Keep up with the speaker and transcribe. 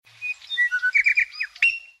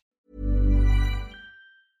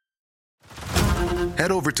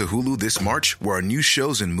Head over to Hulu this March, where our new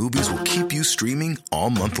shows and movies will keep you streaming all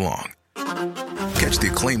month long. Catch the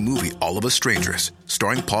acclaimed movie All of Us Strangers,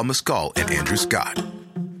 starring Paul Mescal and Andrew Scott.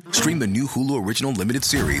 Stream the new Hulu original limited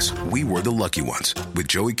series We Were the Lucky Ones with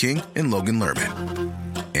Joey King and Logan Lerman.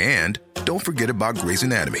 And don't forget about Grey's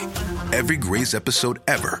Anatomy. Every Grey's episode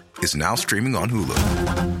ever is now streaming on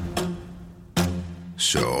Hulu.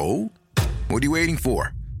 So, what are you waiting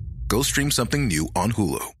for? Go stream something new on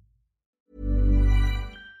Hulu.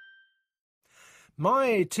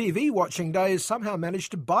 My TV watching days somehow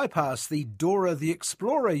managed to bypass the Dora the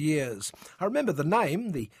Explorer years. I remember the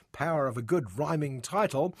name, the power of a good rhyming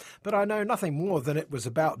title, but I know nothing more than it was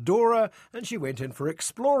about Dora and she went in for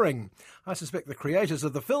exploring. I suspect the creators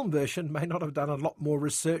of the film version may not have done a lot more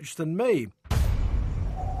research than me.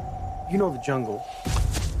 You know the jungle.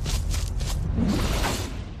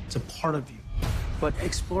 It's a part of you. But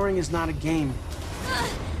exploring is not a game.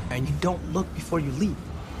 And you don't look before you leap.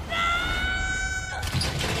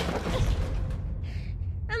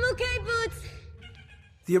 I'm okay, Boots.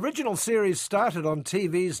 The original series started on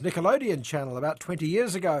TV's Nickelodeon channel about 20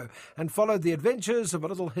 years ago and followed the adventures of a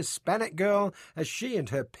little Hispanic girl as she and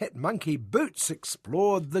her pet monkey Boots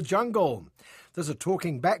explored the jungle. There's a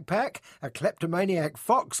talking backpack, a kleptomaniac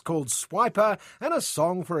fox called Swiper, and a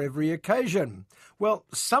song for every occasion. Well,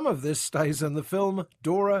 some of this stays in the film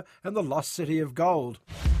Dora and the Lost City of Gold.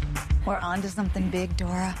 We're on to something big,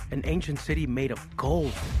 Dora. An ancient city made of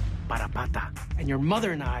gold. Parapata. And your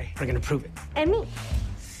mother and I are going to prove it. And me.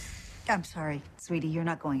 I'm sorry, sweetie, you're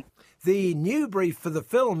not going. The new brief for the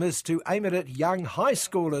film is to aim it at young high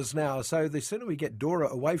schoolers now, so the sooner we get Dora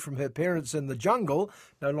away from her parents in the jungle,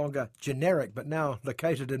 no longer generic but now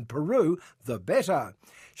located in Peru, the better.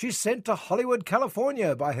 She's sent to Hollywood,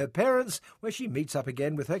 California by her parents, where she meets up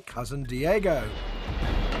again with her cousin Diego.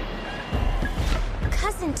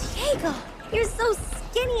 Cousin Diego, you're so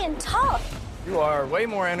skinny and tall. You are way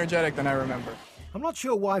more energetic than I remember. I'm not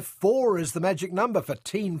sure why 4 is the magic number for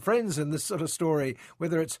teen friends in this sort of story,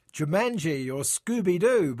 whether it's Jumanji or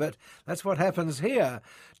Scooby-Doo, but that's what happens here.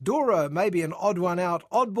 Dora may be an odd one out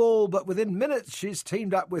oddball, but within minutes she's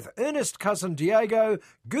teamed up with earnest cousin Diego,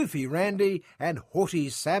 goofy Randy, and haughty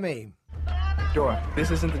Sammy. Dora,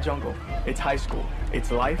 this isn't the jungle. It's high school.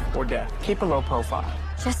 It's life or death. Keep a low profile.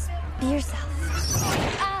 Just be yourself.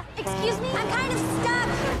 Excuse me, I'm kind of stuck.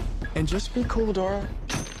 And just be cool, Dora.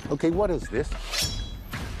 Okay, what is this?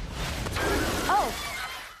 Oh.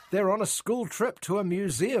 They're on a school trip to a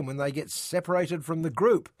museum when they get separated from the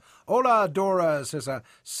group. Hola, Dora, says a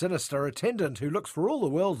sinister attendant who looks for all the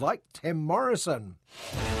world like Tim Morrison.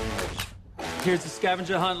 Here's the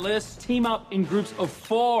scavenger hunt list. Team up in groups of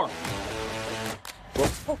 4.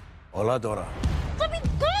 Oh. Hola, Dora. Let me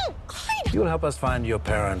go! You'll help us find your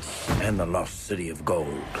parents and the lost city of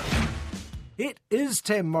gold. It is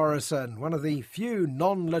Tim Morrison, one of the few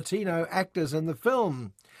non-Latino actors in the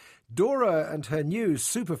film. Dora and her new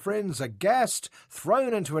super friends are gassed,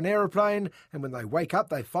 thrown into an aeroplane, and when they wake up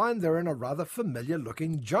they find they're in a rather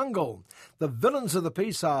familiar-looking jungle. The villains of the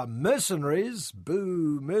piece are mercenaries,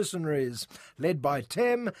 boo mercenaries, led by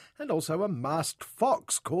Tim, and also a masked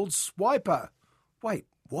fox called Swiper. Wait,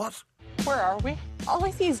 what? Where are we? All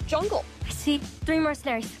I see is jungle. I see 3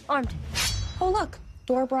 mercenaries, armed. Oh, look.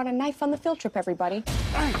 Dora brought a knife on the field trip, everybody.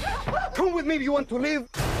 Hey, come with me if you want to live.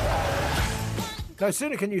 No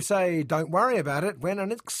sooner can you say, don't worry about it, when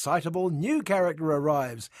an excitable new character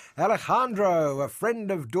arrives. Alejandro, a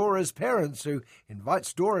friend of Dora's parents, who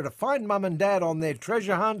invites Dora to find Mum and Dad on their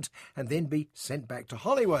treasure hunt and then be sent back to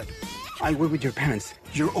Hollywood. I work with your parents.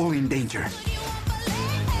 You're all in danger.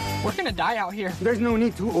 We're gonna die out here. There's no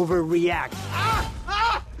need to overreact.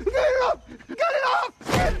 Get it off! Get it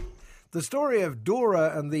off! The story of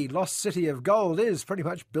Dora and the Lost City of Gold is pretty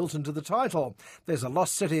much built into the title. There's a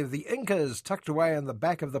lost city of the Incas tucked away in the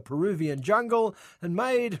back of the Peruvian jungle and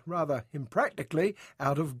made, rather impractically,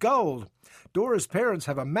 out of gold. Dora's parents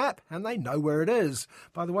have a map and they know where it is.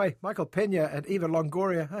 By the way, Michael Pena and Eva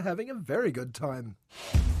Longoria are having a very good time.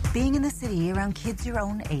 Being in the city around kids your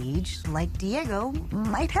own age, like Diego,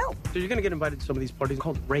 might help. So you're gonna get invited to some of these parties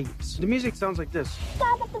called raves. The music sounds like this.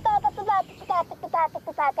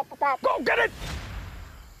 Go get it!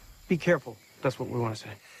 Be careful. That's what we want to say.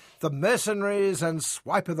 The mercenaries and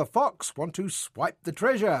Swiper the Fox want to swipe the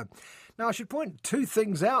treasure. Now, I should point 2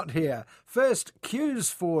 things out here. First, cues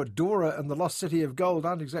for Dora and the Lost City of Gold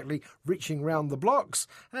aren't exactly reaching round the blocks,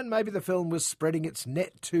 and maybe the film was spreading its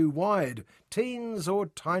net too wide. Teens or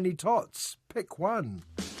tiny tots, pick one.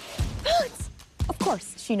 Of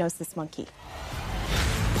course, she knows this monkey.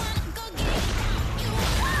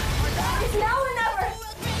 It's now or never.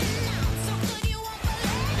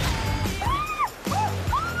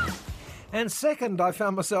 And second, I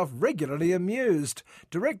found myself regularly amused.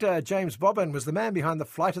 Director James Bobbin was the man behind the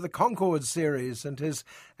Flight of the Conchords series, and his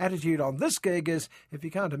attitude on this gig is, if you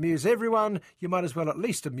can't amuse everyone, you might as well at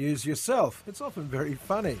least amuse yourself. It's often very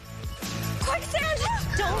funny. Quick,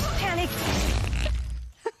 Santa! Don't panic.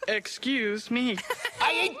 Excuse me.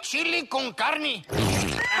 I ate chili con carne.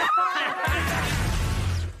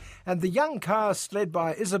 And the young cast, led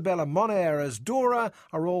by Isabella Moner as Dora,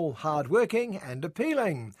 are all hard-working and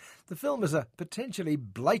appealing. The film is a potentially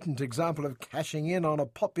blatant example of cashing in on a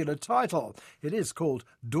popular title. It is called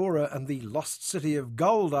Dora and the Lost City of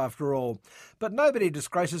Gold, after all. But nobody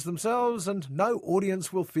disgraces themselves, and no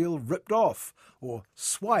audience will feel ripped off, or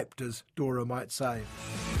swiped, as Dora might say.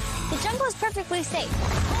 The jungle is perfectly safe.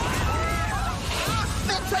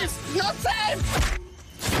 Not safe! Not safe!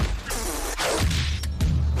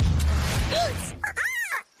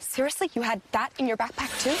 Seriously, you had that in your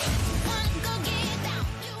backpack too?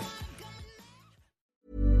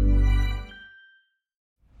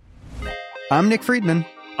 I'm Nick Friedman.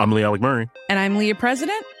 I'm Lee Alec Murray. And I'm Leah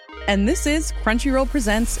President. And this is Crunchyroll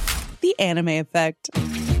Presents The Anime Effect.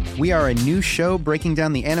 We are a new show breaking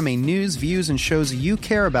down the anime news, views, and shows you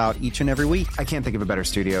care about each and every week. I can't think of a better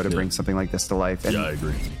studio to bring something like this to life. And I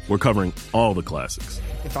agree. We're covering all the classics.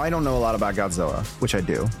 If I don't know a lot about Godzilla, which I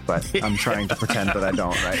do, but I'm trying to pretend that I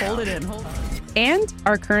don't right Hold it in. And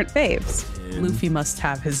our current faves. Luffy must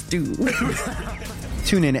have his due.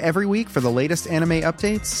 Tune in every week for the latest anime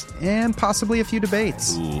updates and possibly a few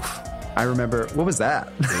debates. Oof. I remember, what was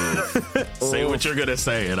that? Say what you're going to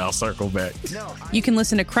say and I'll circle back. You can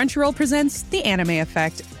listen to Crunchyroll Presents The Anime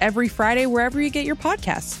Effect every Friday wherever you get your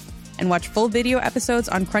podcasts. And watch full video episodes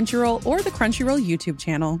on Crunchyroll or the Crunchyroll YouTube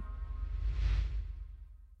channel.